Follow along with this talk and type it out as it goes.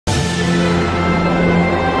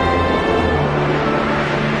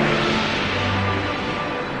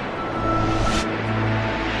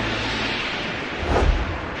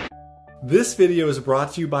This video is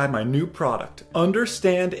brought to you by my new product,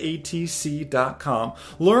 UnderstandATC.com.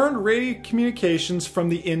 Learn radio communications from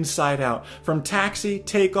the inside out, from taxi,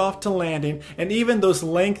 takeoff to landing, and even those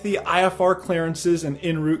lengthy IFR clearances and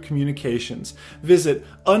en route communications. Visit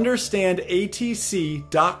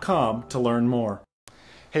UnderstandATC.com to learn more.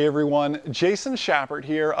 Hey everyone, Jason Schappert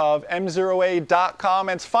here of M0A.com,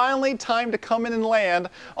 and it's finally time to come in and land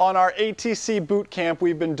on our ATC boot camp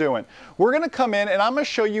we've been doing. We're going to come in and I'm going to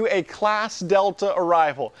show you a Class Delta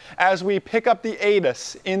arrival as we pick up the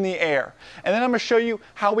ATIS in the air. And then I'm going to show you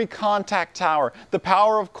how we contact tower, the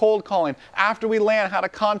power of cold calling, after we land, how to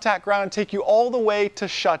contact ground and take you all the way to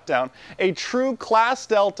shutdown. A true Class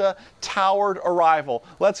Delta towered arrival.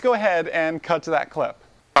 Let's go ahead and cut to that clip.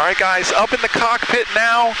 All right, guys, up in the cockpit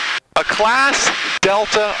now. A Class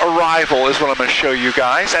Delta arrival is what I'm going to show you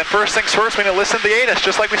guys. And first things first, we're going to listen to the ATIS,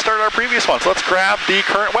 just like we started our previous ones. Let's grab the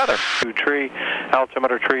current weather. Tree,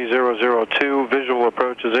 altimeter tree 002, visual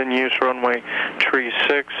approach is in use, runway tree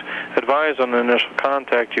 6. Advise on the initial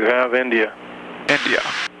contact you have, India. India.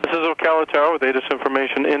 This is Ocala Tower with ATIS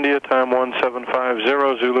information, India, time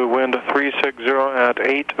 1750, Zulu wind 360 at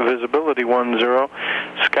 8, visibility 10,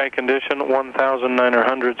 sky condition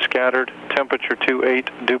 1900, scattered, temperature 28,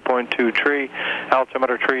 dew point 2 tree,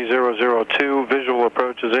 altimeter tree 002, visual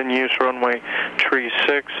approach is in use, runway tree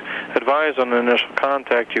 6. Advise on the initial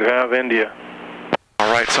contact you have, India.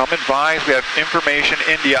 All right, so I'm advised we have information,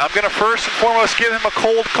 India. I'm going to first and foremost give him a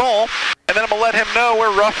cold call, and then I'm going to let him know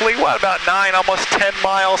we're roughly, about 9, almost 10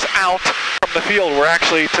 miles out from the field. We're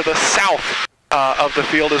actually to the south of the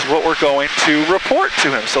field is what we're going to report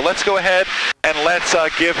to him. So let's go ahead and let's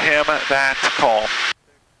give him that call.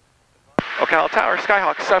 Ocala Tower,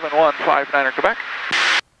 Skyhawk 7159er, Quebec.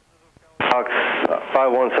 Hawk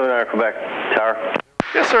 5179er, Quebec, Tower.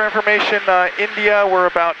 Yes, sir. Information, India, we're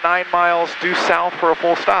about 9 miles due south for a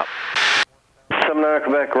full stop. 79er,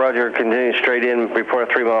 Quebec, roger, continue straight in,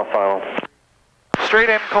 report a 3-mile final. Straight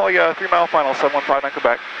in, call you a 3-mile final, 7159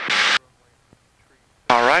 Quebec.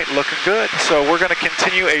 All right, looking good. So we're going to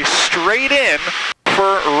continue a straight in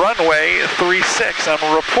for runway 36. I'm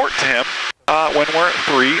going to report to him when we're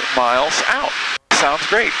 3 miles out. Sounds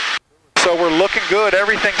great. So we're looking good,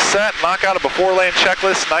 everything's set, knock out a before land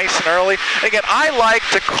checklist nice and early. Again, I like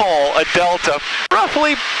to call a Delta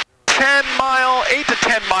roughly 8 to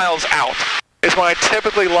 10 miles out is when I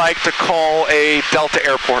typically like to call a Delta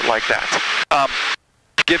airport like that.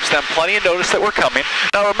 Gives them plenty of notice that we're coming.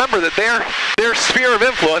 Now remember that their sphere of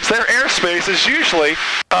influence, their airspace is usually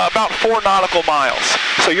about 4 nautical miles.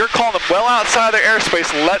 So you're calling them well outside their airspace,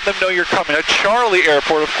 letting them know you're coming. A Charlie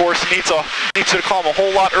airport, of course, needs you to call them a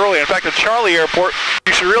whole lot earlier. In fact, a Charlie airport,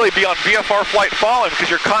 you should really be on VFR flight following because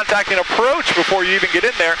you're contacting approach before you even get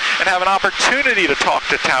in there and have an opportunity to talk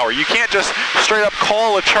to tower. You can't just straight up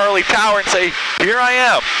call a Charlie tower and say, here I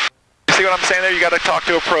am. See what I'm saying there? You got to talk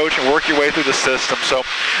to approach and work your way through the system. So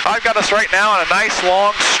I've got us right now on a nice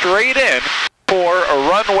long straight in for a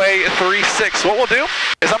runway 36. What we'll do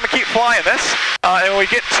is I'm going to keep flying this, and when we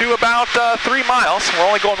get to about 3 miles, we're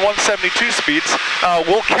only going 172 speeds,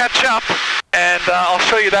 we'll catch up, and I'll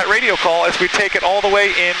show you that radio call as we take it all the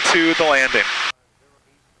way into the landing.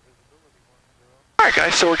 All right,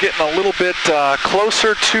 guys, so we're getting a little bit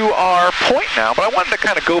closer to our point now, but I wanted to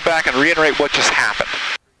kind of go back and reiterate what just happened.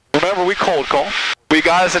 Remember, we cold call. We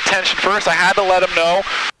got his attention first. I had to let him know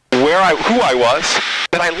who I was.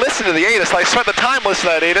 Then I listened to the ATIS. I spent the time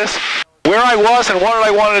listening to that ATIS, where I was and what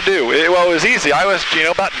I wanted to do. Well, it was easy. I was,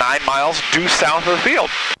 about 9 miles due south of the field.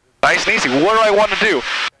 Nice and easy. What do I want to do?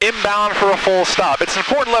 Inbound for a full stop. It's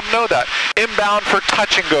important to let him know that. Inbound for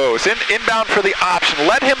touch and goes. Inbound for the option.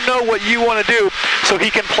 Let him know what you want to do so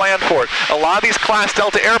he can plan for it. A lot of these Class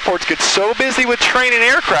Delta airports get so busy with training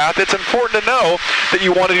aircraft, it's important to know that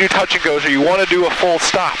you want to do touch and goes or you want to do a full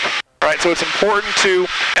stop. All right, so it's important to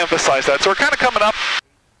emphasize that. So we're kind of coming up,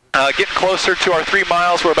 getting closer to our 3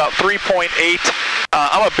 miles. We're about 3.8.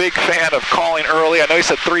 I'm a big fan of calling early. I know he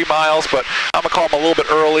said 3 miles, but I'm going to call him a little bit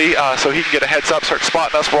early so he can get a heads up, start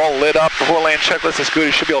spotting us. We're all lit up. Before land checklist is good.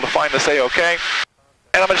 He should be able to find us A-OK.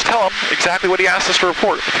 And I'm going to just tell him exactly what he asked us to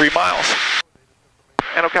report for 3 miles.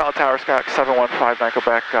 And Ocala Tower, Skyhawk 7159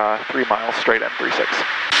 Quebec, 3 miles straight in, 36.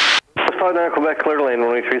 59 Quebec, clear land,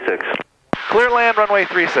 runway 36. Clear land, runway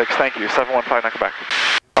 36. Thank you, 7159 Quebec.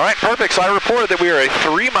 All right, perfect. So I reported that we are a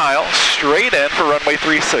 3 mile straight in for runway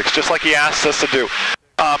 36, just like he asked us to do.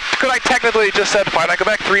 Could I technically just said, fine, I go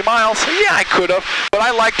back 3 miles? Yeah, I could have, but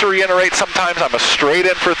I like to reiterate sometimes I'm a straight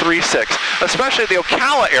in for 3.6, especially at the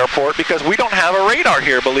Ocala airport because we don't have a radar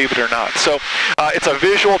here, believe it or not. So it's a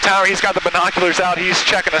visual tower. He's got the binoculars out. He's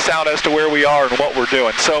checking us out as to where we are and what we're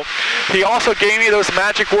doing. So he also gave me those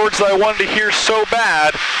magic words that I wanted to hear so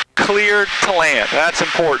bad, cleared to land. That's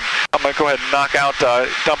important. I'm going to go ahead and knock out,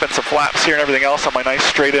 dump in some flaps here and everything else on my nice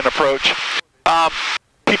straight in approach.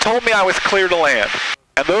 He told me I was clear to land.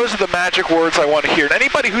 And those are the magic words I want to hear. And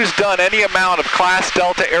anybody who's done any amount of Class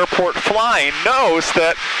Delta airport flying knows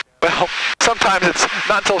that, well, sometimes it's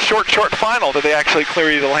not until short final that they actually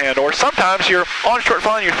clear you to land. Or sometimes you're on short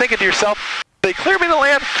final and you're thinking to yourself, they clear me to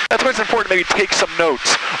land? That's why it's important to maybe take some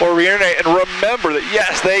notes or reiterate and remember that,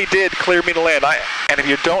 yes, they did clear me to land. And if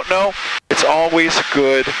you don't know, it's always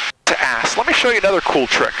good to ask. Let me show you another cool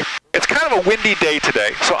trick. It's kind of a windy day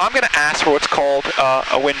today, so I'm going to ask for what's called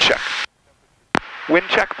a wind check. Wind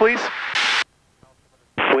check, please.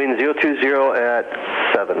 Wind 020 at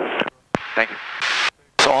 7. Thank you.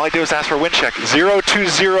 So all I do is ask for a wind check, 020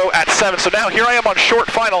 at 7. So now here I am on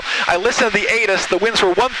short final. I listen to the ATIS. The winds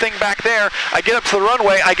were one thing back there. I get up to the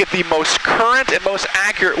runway. I get the most current and most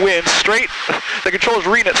accurate wind straight. The controller's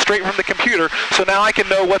reading it straight from the computer. So now I can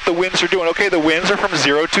know what the winds are doing. Okay, the winds are from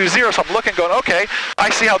 020. So I'm looking, going, okay,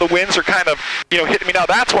 I see how the winds are kind of, hitting me now.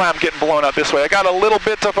 That's why I'm getting blown out this way. I got a little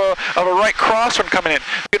bit of a right crosswind coming in.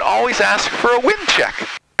 You can always ask for a wind check.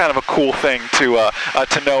 Kind of a cool thing to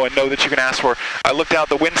know and know that you can ask for. I looked out,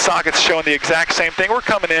 the wind socket's showing the exact same thing. We're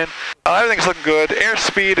coming in. Everything's looking good.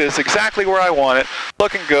 Airspeed is exactly where I want it.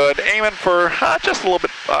 Looking good. Aiming for just a little bit,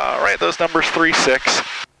 right, those numbers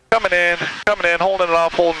 3.6. Coming in, holding it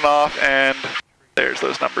off, and there's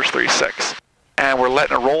those numbers 3.6. And we're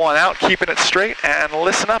letting it roll on out, keeping it straight, and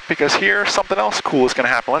listen up because here something else cool is going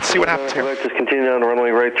to happen. Let's see what happens here. Just continue down the runway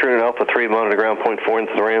right through and Alpha 3, monitor ground point 4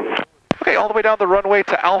 into the ramp. Okay, all the way down the runway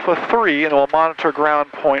to Alpha 3, and we'll monitor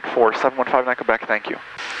ground point 4, 715 Quebec, thank you.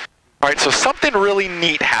 All right, so something really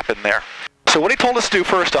neat happened there. So what he told us to do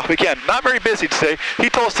first off, again, not very busy today,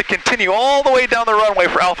 he told us to continue all the way down the runway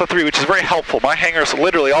for Alpha 3, which is very helpful. My hangar's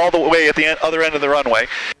literally all the way at the other end of the runway.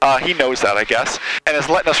 He knows that, I guess, and is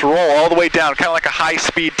letting us roll all the way down, kind of like a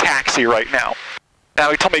high-speed taxi right now. Now,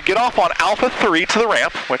 he told me to get off on Alpha 3 to the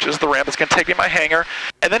ramp, which is the ramp that's going to take me to my hangar.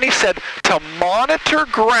 And then he said to monitor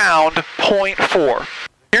ground point 4.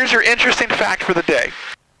 Here's your interesting fact for the day.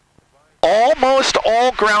 Almost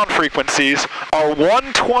all ground frequencies are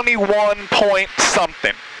 121 point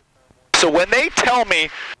something. So when they tell me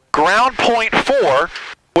ground point 4,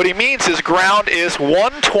 what he means is ground is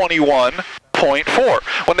 121.4.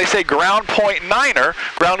 When they say ground point 9er,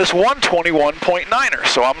 ground is 121.9er.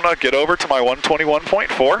 So I'm going to get over to my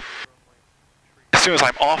 121.4 as soon as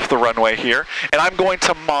I'm off the runway here, and I'm going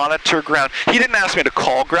to monitor ground. He didn't ask me to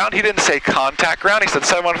call ground. He didn't say contact ground. He said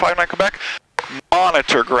 7159 Quebec,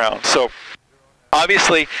 monitor ground. So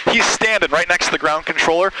obviously, he's standing right next to the ground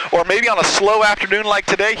controller, or maybe on a slow afternoon like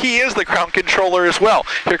today, he is the ground controller as well.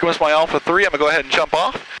 Here comes my Alpha 3. I'm going to go ahead and jump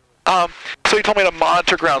off. So he told me to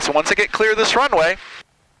monitor ground. So once I get clear of this runway,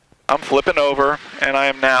 I'm flipping over, and I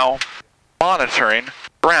am now monitoring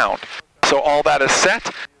ground. So all that is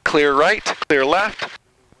set. Clear right, clear left.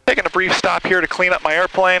 Taking a brief stop here to clean up my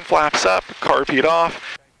airplane. Flaps up, carpet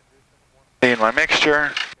off. In my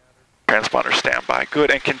mixture. Transponder standby. Good.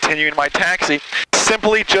 And continuing my taxi.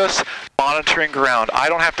 Simply just monitoring ground. I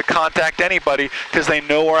don't have to contact anybody because they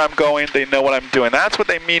know where I'm going. They know what I'm doing. That's what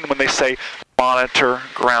they mean when they say monitor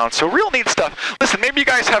ground. So real neat stuff. Listen, maybe you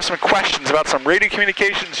guys have some questions about some radio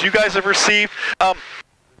communications you guys have received.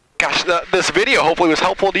 Gosh, this video hopefully was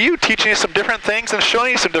helpful to you, teaching you some different things and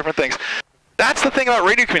showing you some different things. That's the thing about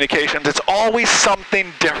radio communications. It's always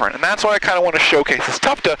something different, and that's why I kind of want to showcase. It's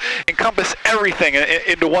tough to encompass everything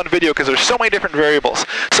into one video because there's so many different variables.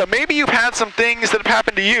 So maybe you've had some things that have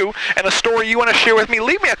happened to you and a story you want to share with me.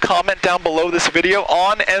 Leave me a comment down below this video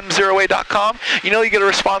on M0A.com. You get a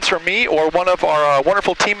response from me or one of our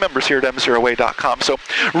wonderful team members here at M0A.com. So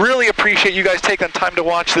really appreciate you guys taking the time to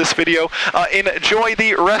watch this video. Enjoy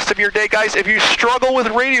the rest of your day, guys. If you struggle with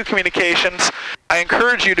radio communications, I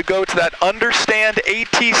encourage you to go to that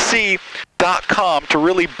understandatc.com to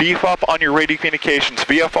really beef up on your radio communications,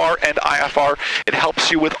 VFR and IFR. It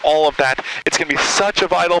helps you with all of that. It's going to be such a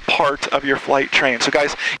vital part of your flight training. So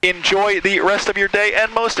guys, enjoy the rest of your day,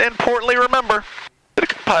 and most importantly, remember that a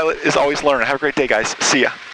good pilot is always learning. Have a great day, guys. See ya.